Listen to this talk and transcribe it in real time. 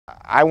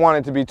I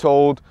wanted to be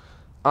told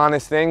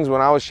honest things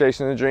when I was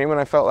chasing the dream, and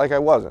I felt like I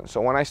wasn't.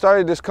 So when I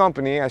started this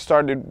company, I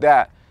started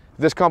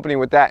this company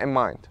with that in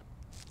mind.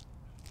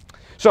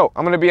 So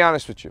I'm going to be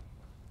honest with you.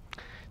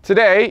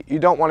 Today, you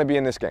don't want to be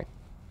in this game.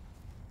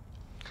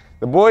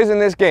 The boys in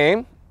this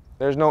game,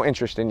 there's no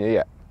interest in you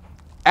yet.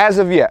 As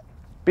of yet,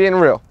 being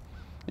real.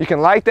 You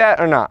can like that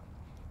or not.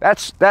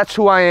 That's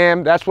who I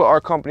am. That's what our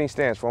company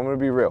stands for. I'm going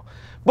to be real.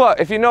 But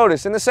if you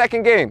notice, in the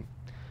second game,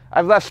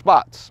 I've left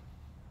spots.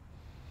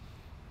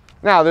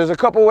 Now, there's a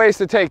couple ways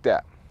to take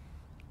that.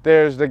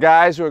 There's the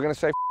guys who are going to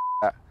say, F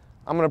that.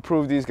 I'm going to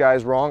prove these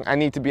guys wrong. I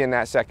need to be in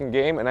that second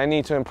game, and I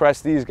need to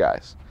impress these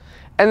guys.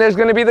 And there's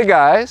going to be the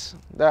guys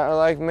that are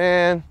like,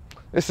 man,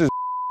 this is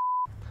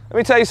Let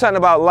me tell you something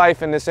about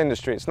life in this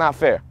industry. It's not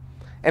fair.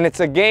 And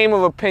it's a game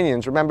of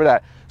opinions. Remember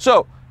that.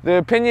 So, the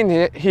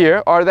opinion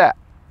here are that.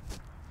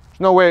 There's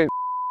no way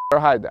to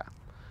hide that.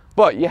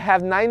 But you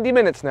have 90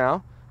 minutes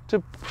now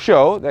to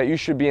show that you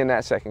should be in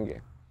that second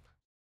game.